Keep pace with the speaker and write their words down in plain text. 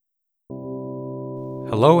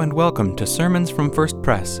Hello and welcome to Sermons from First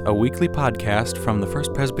Pres, a weekly podcast from the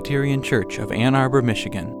First Presbyterian Church of Ann Arbor,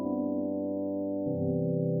 Michigan.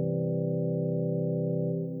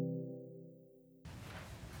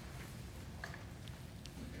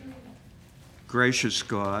 Gracious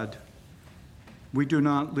God, we do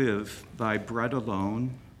not live by bread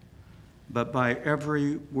alone, but by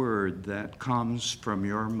every word that comes from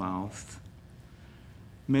your mouth.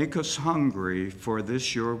 Make us hungry for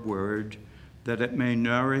this your word, that it may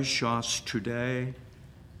nourish us today,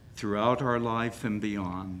 throughout our life and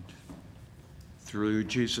beyond. Through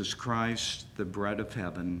Jesus Christ, the bread of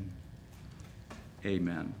heaven.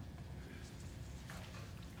 Amen.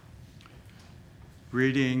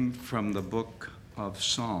 Reading from the book of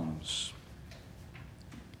Psalms.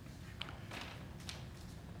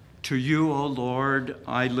 To you, O Lord,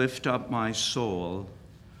 I lift up my soul.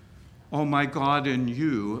 O my God, in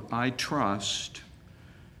you I trust.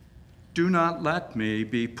 Do not let me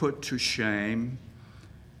be put to shame.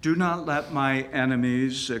 Do not let my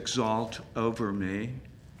enemies exult over me.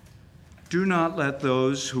 Do not let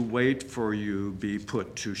those who wait for you be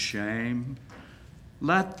put to shame.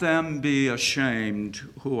 Let them be ashamed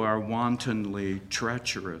who are wantonly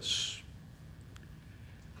treacherous.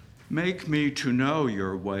 Make me to know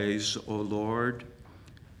your ways, O Lord.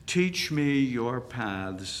 Teach me your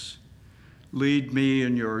paths. Lead me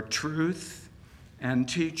in your truth and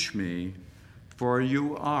teach me, for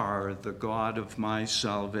you are the God of my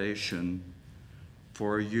salvation.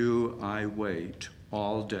 For you I wait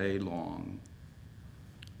all day long.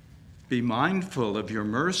 Be mindful of your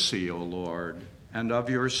mercy, O Lord, and of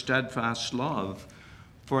your steadfast love,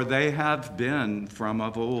 for they have been from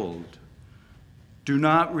of old. Do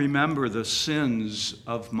not remember the sins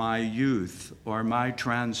of my youth or my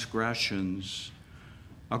transgressions.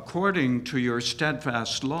 According to your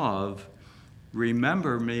steadfast love,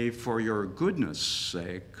 remember me for your goodness'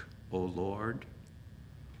 sake, O Lord.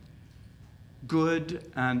 Good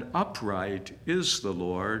and upright is the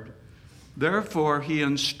Lord. Therefore he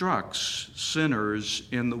instructs sinners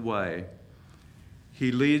in the way.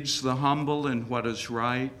 He leads the humble in what is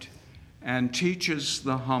right and teaches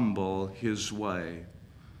the humble his way.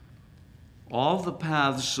 All the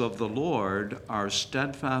paths of the Lord are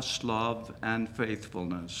steadfast love and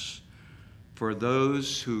faithfulness for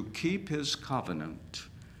those who keep his covenant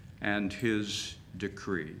and his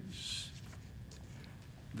decrees.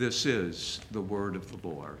 This is the word of the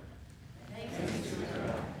Lord. Thanks be to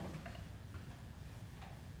God.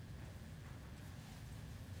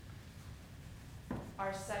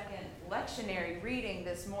 Our second lectionary reading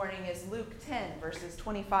this morning is Luke 10, verses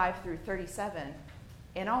 25 through 37,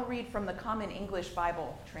 and I'll read from the Common English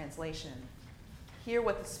Bible translation. Hear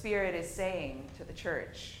what the Spirit is saying to the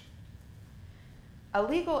church. A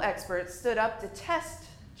legal expert stood up to test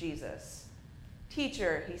Jesus.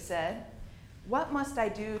 "Teacher," he said, "what must I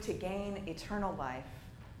do to gain eternal life?"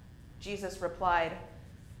 Jesus replied,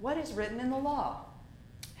 "What is written in the law?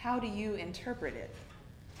 How do you interpret it?"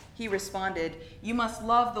 He responded, "You must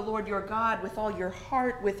love the Lord your God with all your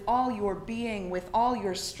heart, with all your being, with all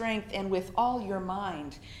your strength, and with all your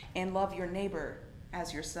mind, and love your neighbor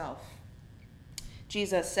as yourself."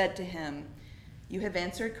 Jesus said to him, "You have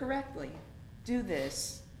answered correctly. Do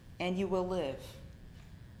this, and you will live."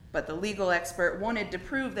 But the legal expert wanted to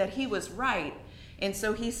prove that he was right, and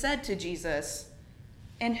so he said to Jesus,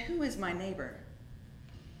 "And who is my neighbor?"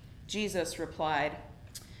 Jesus replied,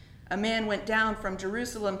 "A man went down from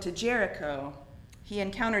Jerusalem to Jericho. He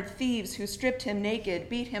encountered thieves who stripped him naked,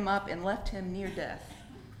 beat him up, and left him near death.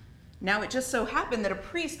 Now it just so happened that a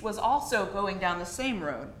priest was also going down the same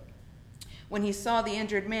road. When he saw the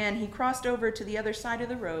injured man, he crossed over to the other side of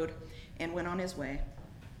the road and went on his way.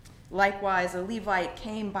 Likewise, a Levite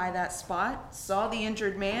came by that spot, saw the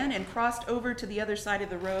injured man, and crossed over to the other side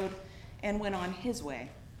of the road and went on his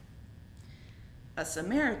way. A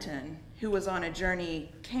Samaritan who was on a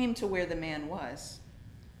journey came to where the man was,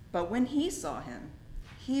 but when he saw him,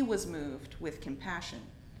 he was moved with compassion.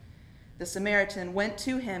 The Samaritan went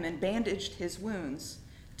to him and bandaged his wounds,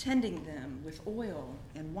 tending them with oil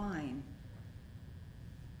and wine.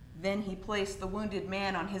 Then he placed the wounded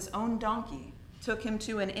man on his own donkey, took him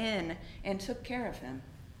to an inn, and took care of him.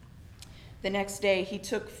 The next day he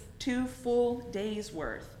took 2 full days'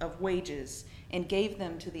 worth of wages and gave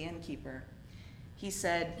them to the innkeeper. He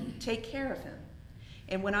said, 'Take care of him,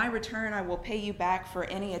 and when I return I will pay you back for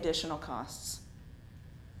any additional costs.'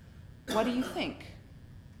 What do you think?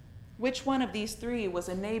 Which one of these 3 was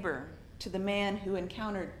a neighbor to the man who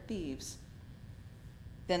encountered thieves?"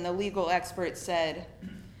 Then the legal expert said,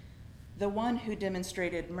 "The one who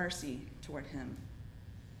demonstrated mercy toward him."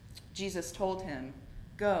 Jesus told him,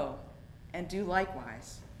 "Go and do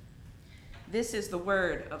likewise. This is the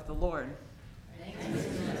word of the Lord.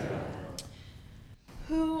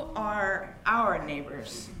 Who are our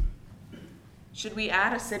neighbors? Should we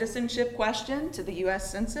add a citizenship question to the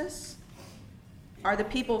U.S. Census? Are the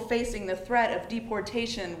people facing the threat of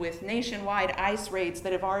deportation with nationwide ICE raids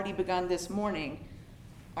that have already begun this morning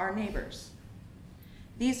our neighbors?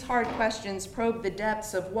 These hard questions probe the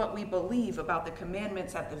depths of what we believe about the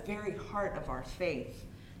commandments at the very heart of our faith,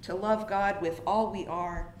 to love God with all we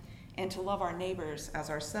are and to love our neighbors as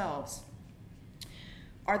ourselves.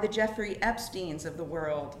 Are the Jeffrey Epsteins of the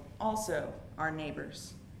world also our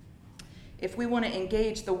neighbors? If we want to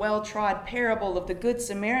engage the well-trod parable of the Good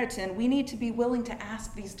Samaritan, we need to be willing to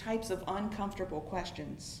ask these types of uncomfortable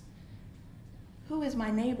questions. Who is my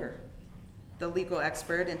neighbor? The legal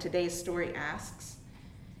expert in today's story asks.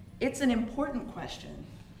 It's an important question,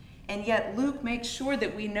 and yet Luke makes sure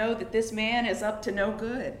that we know that this man is up to no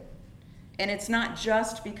good. And it's not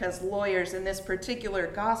just because lawyers in this particular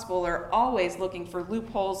gospel are always looking for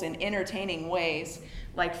loopholes in entertaining ways,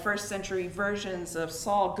 like first-century versions of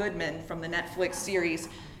Saul Goodman from the Netflix series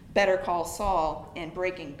Better Call Saul and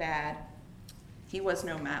Breaking Bad. He was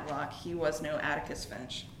no Matlock. He was no Atticus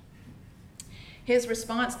Finch. His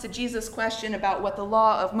response to Jesus' question about what the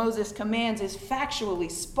law of Moses commands is factually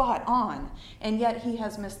spot on, and yet he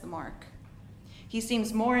has missed the mark. He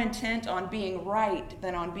seems more intent on being right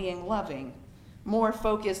than on being loving, more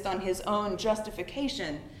focused on his own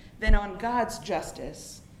justification than on God's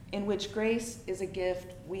justice, in which grace is a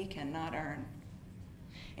gift we cannot earn.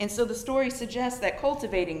 And so the story suggests that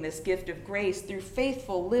cultivating this gift of grace through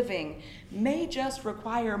faithful living may just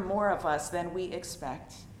require more of us than we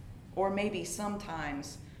expect, or maybe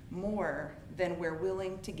sometimes more than we're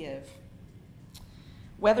willing to give.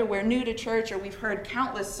 Whether we're new to church or we've heard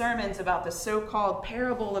countless sermons about the so-called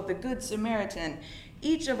parable of the Good Samaritan,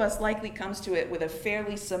 each of us likely comes to it with a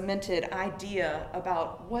fairly cemented idea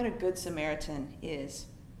about what a Good Samaritan is.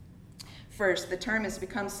 First, the term has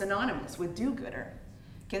become synonymous with do-gooder.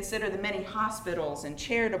 Consider the many hospitals and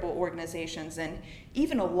charitable organizations and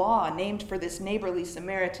even a law named for this neighborly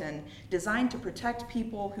Samaritan designed to protect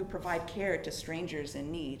people who provide care to strangers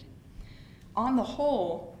in need. On the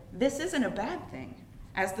whole, this isn't a bad thing,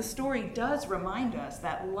 as the story does remind us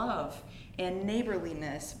that love and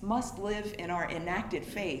neighborliness must live in our enacted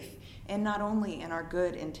faith and not only in our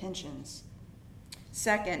good intentions.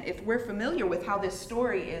 Second, if we're familiar with how this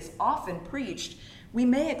story is often preached, we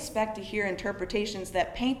may expect to hear interpretations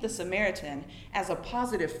that paint the Samaritan as a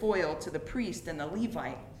positive foil to the priest and the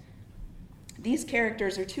Levite. These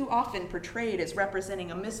characters are too often portrayed as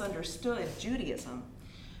representing a misunderstood Judaism,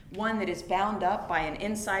 one that is bound up by an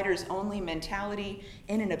insiders-only mentality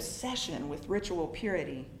and an obsession with ritual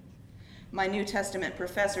purity. My New Testament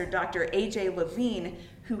professor, Dr. A.J. Levine,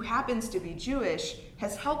 who happens to be Jewish,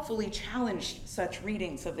 has helpfully challenged such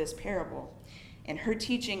readings of this parable, and her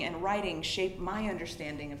teaching and writing shape my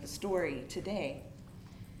understanding of the story today.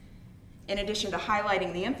 In addition to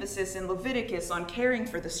highlighting the emphasis in Leviticus on caring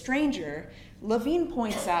for the stranger, Levine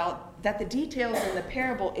points out that the details in the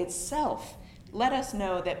parable itself let us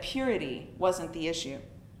know that purity wasn't the issue.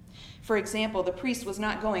 For example, the priest was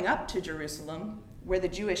not going up to Jerusalem, where the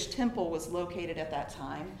Jewish temple was located at that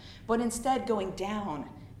time, but instead going down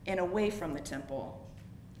and away from the temple.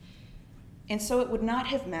 And so it would not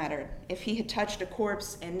have mattered if he had touched a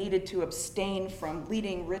corpse and needed to abstain from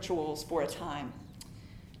leading rituals for a time.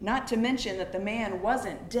 Not to mention that the man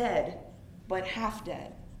wasn't dead, but half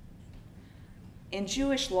dead. In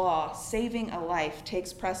Jewish law, saving a life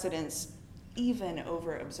takes precedence even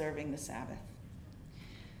over observing the Sabbath.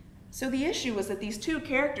 So the issue was that these two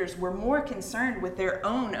characters were more concerned with their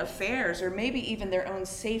own affairs or maybe even their own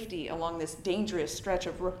safety along this dangerous stretch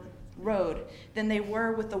of road than they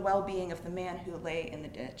were with the well-being of the man who lay in the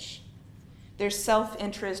ditch. Their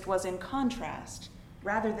self-interest was in contrast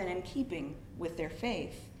rather than in keeping with their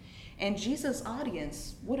faith. And Jesus'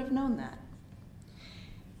 audience would have known that.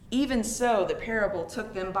 Even so, the parable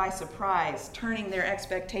took them by surprise, turning their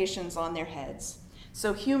expectations on their heads.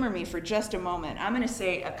 So humor me for just a moment. I'm going to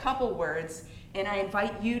say a couple words, and I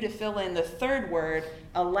invite you to fill in the third word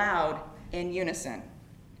aloud in unison.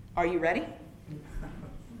 Are you ready?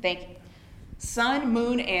 Thank you. Sun,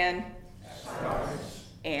 moon, and stars.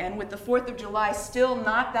 And with the 4th of July still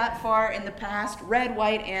not that far in the past, red,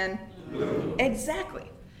 white, and blue. Exactly.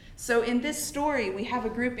 So in this story, we have a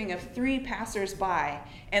grouping of 3 passers-by,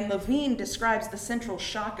 and Levine describes the central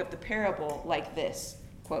shock of the parable like this,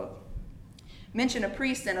 quote, "Mention a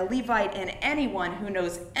priest and a Levite, and anyone who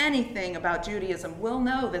knows anything about Judaism will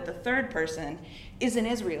know that the third person is an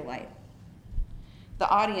Israelite. The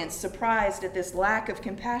audience, surprised at this lack of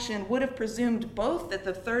compassion, would have presumed both that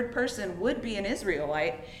the third person would be an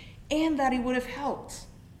Israelite and that he would have helped.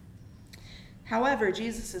 However,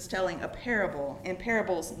 Jesus is telling a parable, and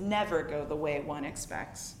parables never go the way one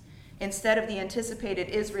expects. Instead of the anticipated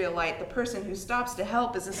Israelite, the person who stops to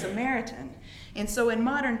help is a Samaritan. And so in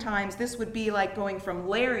modern times, this would be like going from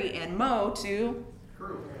Larry and Moe to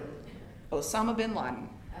Osama bin Laden.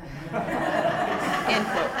 End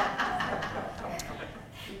quote.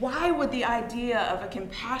 Why would the idea of a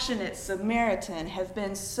compassionate Samaritan have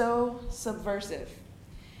been so subversive?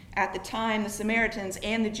 At the time, the Samaritans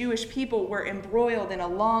and the Jewish people were embroiled in a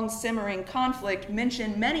long simmering conflict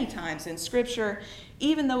mentioned many times in Scripture,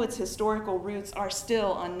 even though its historical roots are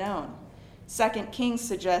still unknown. 2 Kings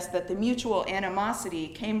suggests that the mutual animosity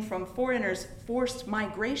came from foreigners' forced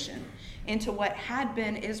migration into what had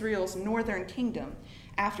been Israel's northern kingdom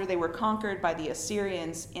after they were conquered by the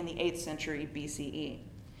Assyrians in the 8th century BCE.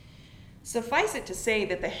 Suffice it to say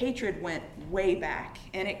that the hatred went way back,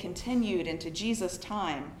 and it continued into Jesus'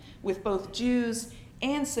 time, with both Jews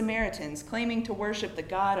and Samaritans claiming to worship the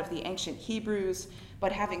God of the ancient Hebrews,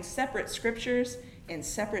 but having separate scriptures and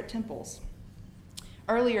separate temples.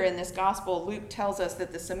 Earlier in this gospel, Luke tells us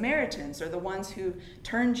that the Samaritans are the ones who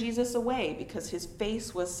turned Jesus away because his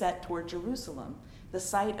face was set toward Jerusalem, the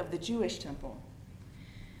site of the Jewish temple.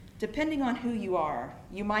 Depending on who you are,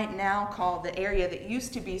 you might now call the area that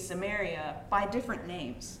used to be Samaria by different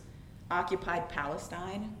names: occupied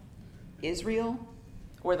Palestine, Israel,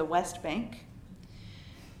 or the West Bank.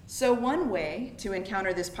 So one way to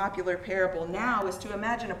encounter this popular parable now is to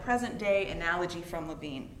imagine a present-day analogy from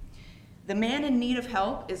Levine. The man in need of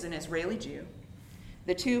help is an Israeli Jew.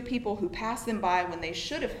 The two people who passed them by when they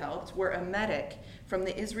should have helped were a medic from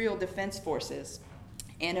the Israel Defense Forces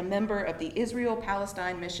and a member of the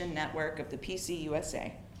Israel-Palestine Mission Network of the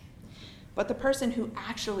PCUSA. But the person who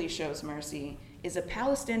actually shows mercy is a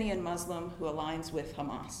Palestinian Muslim who aligns with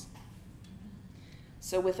Hamas.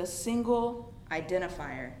 So with a single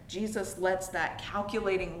identifier, Jesus lets that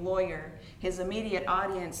calculating lawyer, his immediate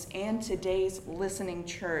audience, and today's listening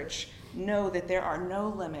church know that there are no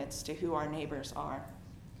limits to who our neighbors are.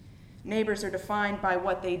 Neighbors are defined by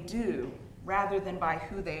what they do rather than by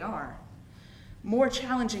who they are. More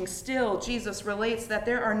challenging still, Jesus relates that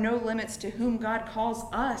there are no limits to whom God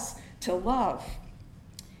calls us to love,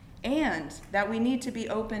 and that we need to be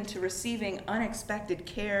open to receiving unexpected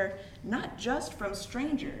care, not just from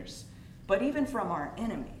strangers, but even from our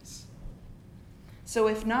enemies. So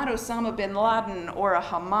if not Osama bin Laden or a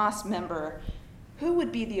Hamas member, who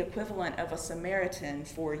would be the equivalent of a Samaritan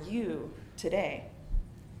for you today?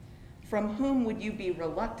 From whom would you be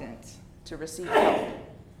reluctant to receive help?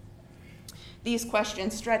 These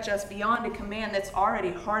questions stretch us beyond a command that's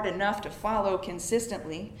already hard enough to follow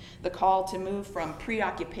consistently, the call to move from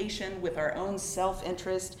preoccupation with our own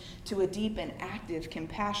self-interest to a deep and active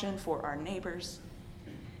compassion for our neighbors.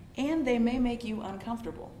 And they may make you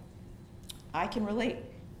uncomfortable. I can relate.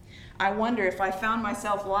 I wonder if I found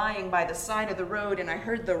myself lying by the side of the road and I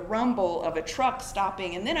heard the rumble of a truck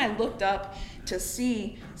stopping, and then I looked up to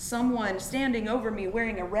see someone standing over me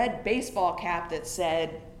wearing a red baseball cap that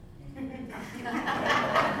said,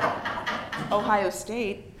 Ohio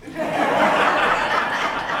State. Would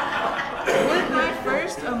my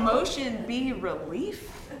first emotion be relief?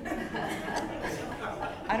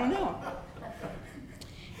 I don't know.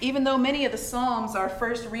 Even though many of the Psalms our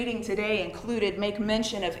first reading today included make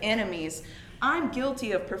mention of enemies, I'm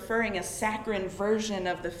guilty of preferring a saccharine version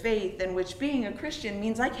of the faith in which being a Christian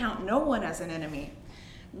means I count no one as an enemy.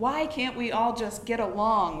 Why can't we all just get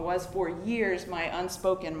along was for years my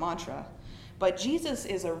unspoken mantra. But Jesus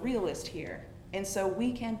is a realist here, and so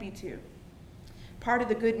we can be too. Part of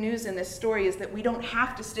the good news in this story is that we don't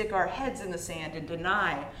have to stick our heads in the sand and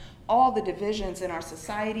deny all the divisions in our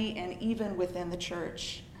society and even within the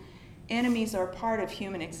church. Enemies are part of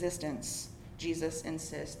human existence, Jesus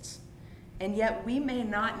insists. And yet we may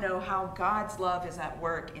not know how God's love is at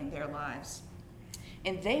work in their lives.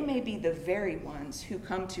 And they may be the very ones who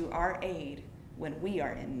come to our aid when we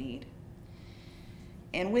are in need.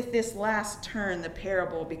 And with this last turn, the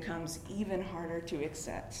parable becomes even harder to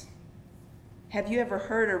accept. Have you ever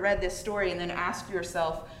heard or read this story and then asked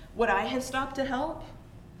yourself, would I have stopped to help?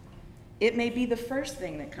 It may be the first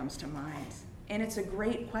thing that comes to mind, and it's a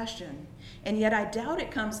great question. And yet I doubt it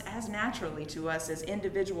comes as naturally to us as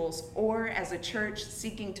individuals or as a church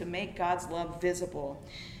seeking to make God's love visible,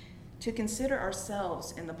 to consider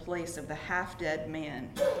ourselves in the place of the half-dead man,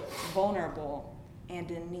 vulnerable and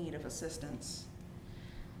in need of assistance.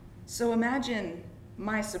 So imagine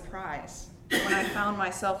my surprise when I found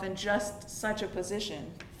myself in just such a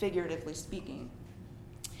position, figuratively speaking.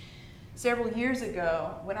 Several years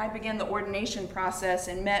ago, when I began the ordination process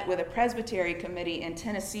and met with a presbytery committee in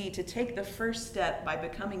Tennessee to take the first step by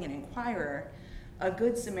becoming an inquirer, a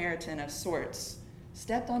good Samaritan of sorts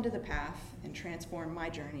stepped onto the path and transformed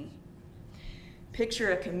my journey.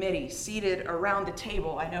 Picture a committee seated around a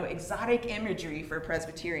table. I know, exotic imagery for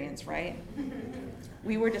Presbyterians, right?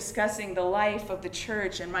 We were discussing the life of the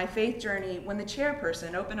church and my faith journey when the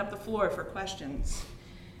chairperson opened up the floor for questions.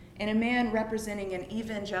 And a man representing an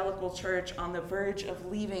evangelical church on the verge of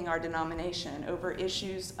leaving our denomination over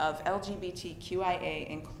issues of LGBTQIA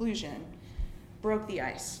inclusion broke the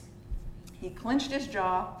ice. He clenched his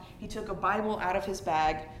jaw, he took a Bible out of his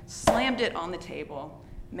bag, slammed it on the table,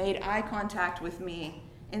 made eye contact with me,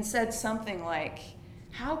 and said something like,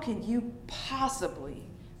 "How can you possibly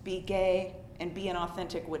be gay and be an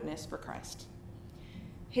authentic witness for Christ?"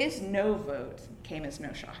 His no vote came as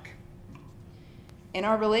no shock. And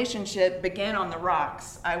our relationship began on the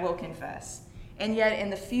rocks, I will confess. And yet in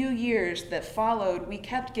the few years that followed, we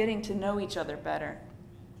kept getting to know each other better.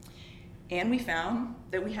 And we found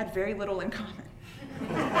that we had very little in common.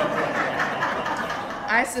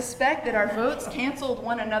 I suspect that our votes canceled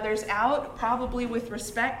one another's out, probably with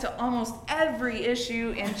respect to almost every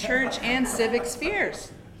issue in church and civic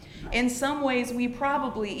spheres. In some ways, we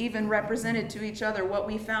probably even represented to each other what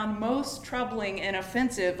we found most troubling and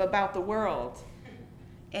offensive about the world.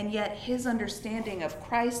 And yet his understanding of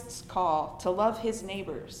Christ's call to love his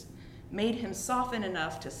neighbors made him soften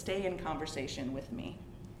enough to stay in conversation with me.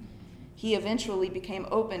 He eventually became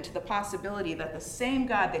open to the possibility that the same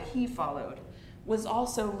God that he followed was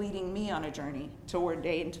also leading me on a journey to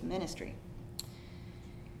ordained ministry.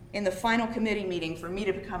 In the final committee meeting for me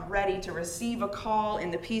to become ready to receive a call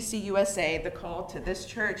in the PCUSA, the call to this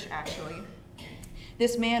church actually,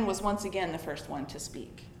 this man was once again the first one to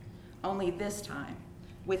speak. Only this time,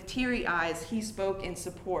 with teary eyes, he spoke in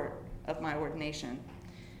support of my ordination.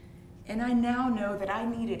 And I now know that I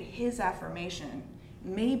needed his affirmation,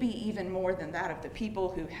 maybe even more than that of the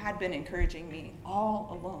people who had been encouraging me all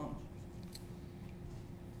along.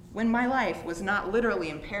 When my life was not literally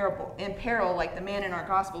in peril like the man in our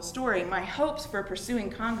gospel story, my hopes for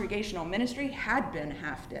pursuing congregational ministry had been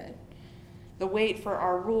half dead. The wait for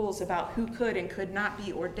our rules about who could and could not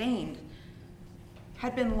be ordained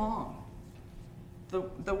had been long.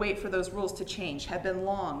 The wait for those rules to change had been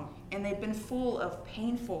long, and they'd been full of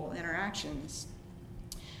painful interactions.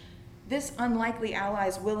 This unlikely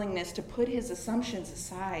ally's willingness to put his assumptions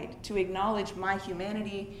aside, to acknowledge my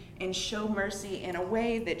humanity and show mercy in a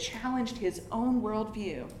way that challenged his own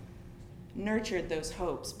worldview, nurtured those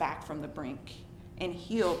hopes back from the brink and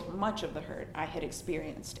healed much of the hurt I had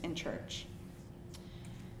experienced in church.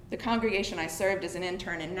 The congregation I served as an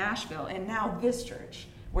intern in Nashville, and now this church,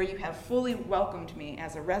 where you have fully welcomed me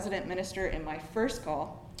as a resident minister in my first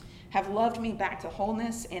call, have loved me back to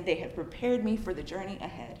wholeness, and they have prepared me for the journey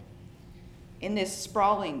ahead. In this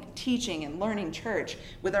sprawling teaching and learning church,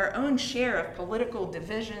 with our own share of political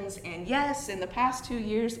divisions, and yes, in the past 2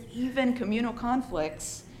 years, even communal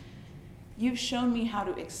conflicts, you've shown me how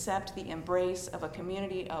to accept the embrace of a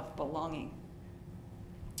community of belonging.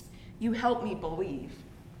 You help me believe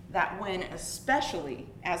that when, especially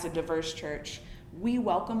as a diverse church, we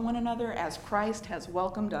welcome one another as Christ has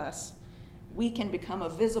welcomed us, we can become a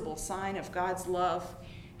visible sign of God's love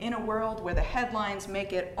in a world where the headlines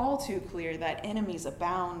make it all too clear that enemies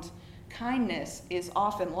abound, kindness is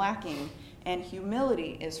often lacking, and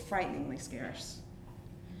humility is frighteningly scarce.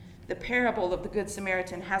 The parable of the Good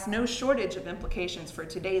Samaritan has no shortage of implications for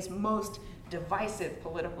today's most divisive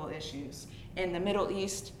political issues in the Middle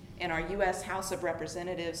East, in our U.S. House of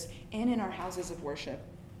Representatives, and in our houses of worship.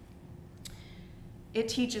 It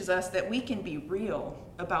teaches us that we can be real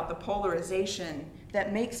about the polarization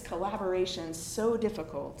that makes collaboration so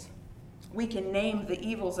difficult. We can name the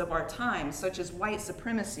evils of our time, such as white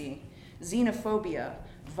supremacy, xenophobia,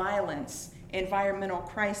 violence, environmental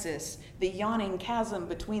crisis, the yawning chasm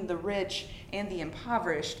between the rich and the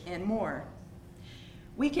impoverished, and more.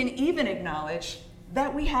 We can even acknowledge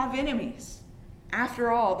that we have enemies. After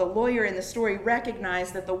all, the lawyer in the story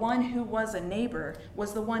recognized that the one who was a neighbor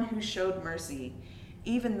was the one who showed mercy,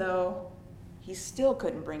 even though he still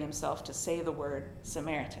couldn't bring himself to say the word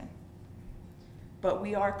Samaritan. But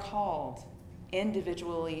we are called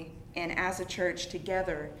individually and as a church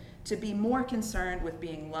together to be more concerned with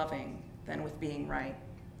being loving than with being right.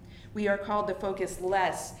 We are called to focus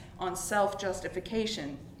less on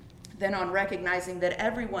self-justification than on recognizing that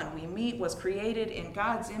everyone we meet was created in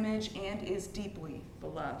God's image and is deeply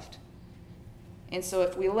beloved. And so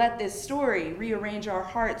if we let this story rearrange our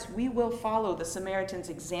hearts, we will follow the Samaritan's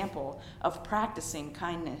example of practicing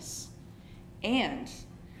kindness. And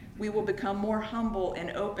We will become more humble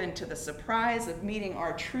and open to the surprise of meeting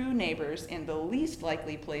our true neighbors in the least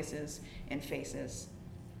likely places and faces.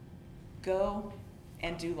 Go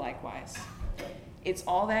and do likewise. It's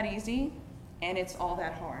all that easy, and it's all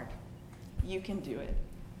that hard. You can do it.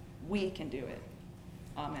 We can do it.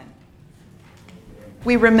 Amen.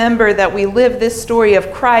 We remember that we live this story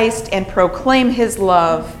of Christ and proclaim his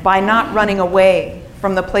love by not running away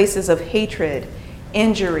from the places of hatred,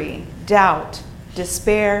 injury, doubt,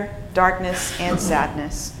 despair, darkness, and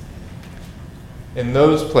sadness. In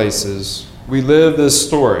those places, we live this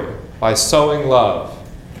story by sowing love,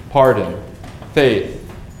 pardon, faith,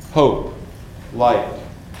 hope, light,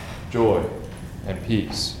 joy, and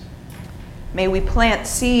peace. May we plant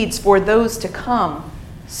seeds for those to come,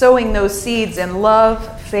 sowing those seeds in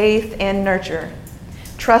love, faith, and nurture,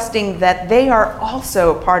 trusting that they are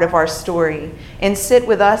also part of our story and sit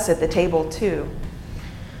with us at the table too.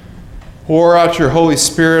 Pour out your Holy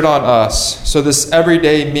Spirit on us so this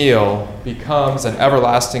everyday meal becomes an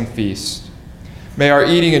everlasting feast. May our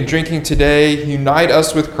eating and drinking today unite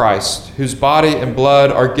us with Christ, whose body and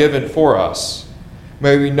blood are given for us.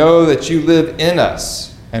 May we know that you live in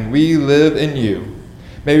us and we live in you.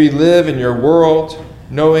 May we live in your world,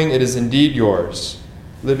 knowing it is indeed yours.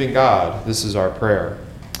 Living God, this is our prayer.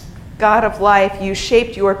 God of life, you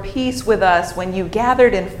shaped your peace with us when you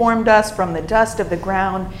gathered and formed us from the dust of the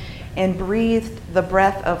ground and breathed the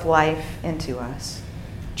breath of life into us.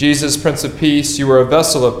 Jesus, Prince of Peace, you were a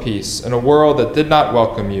vessel of peace in a world that did not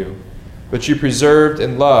welcome you, but you preserved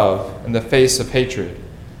in love in the face of hatred.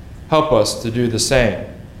 Help us to do the same.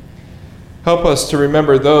 Help us to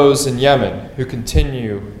remember those in Yemen who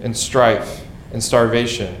continue in strife and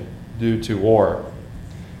starvation due to war.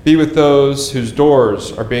 Be with those whose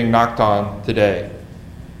doors are being knocked on today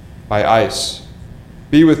by ICE.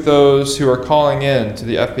 Be with those who are calling in to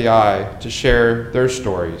the FBI to share their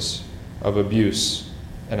stories of abuse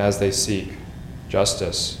and as they seek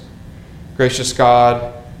justice. Gracious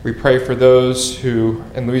God, we pray for those who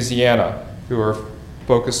in Louisiana who are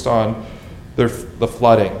focused on the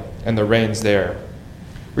flooding and the rains there.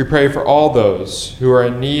 We pray for all those who are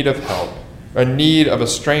in need of help, in need of a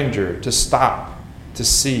stranger to stop, to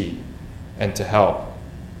see, and to help.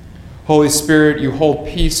 Holy Spirit, you hold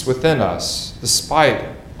peace within us despite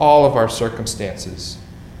all of our circumstances.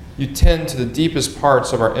 You tend to the deepest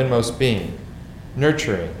parts of our inmost being,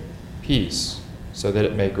 nurturing peace so that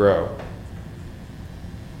it may grow.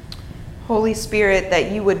 Holy Spirit,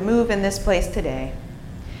 that you would move in this place today.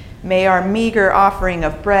 May our meager offering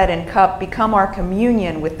of bread and cup become our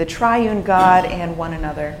communion with the triune God and one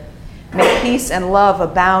another. May peace and love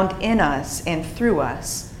abound in us and through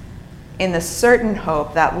us. In the certain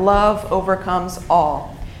hope that love overcomes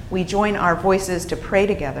all, we join our voices to pray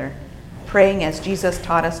together, praying as Jesus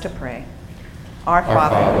taught us to pray. Our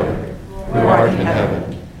Father, who art in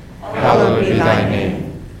heaven, hallowed be thy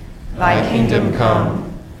name. Thy kingdom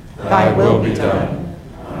come, thy will be done,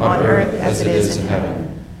 on earth as it is in heaven.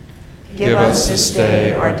 Give us this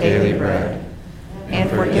day our daily bread, and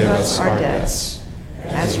forgive us our debts,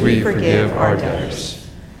 as we forgive our debtors.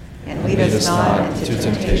 And lead us not into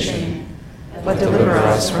temptation, but deliver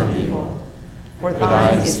us from evil. For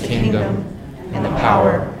thine is the kingdom, and the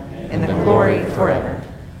power, and the glory forever.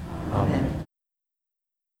 Amen.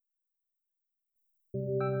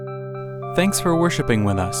 Thanks for worshiping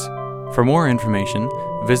with us. For more information,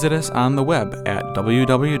 visit us on the web at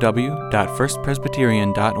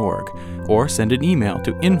www.firstpresbyterian.org or send an email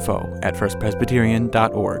to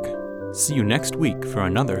info@firstpresbyterian.org. See you next week for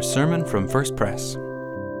another sermon from First Pres.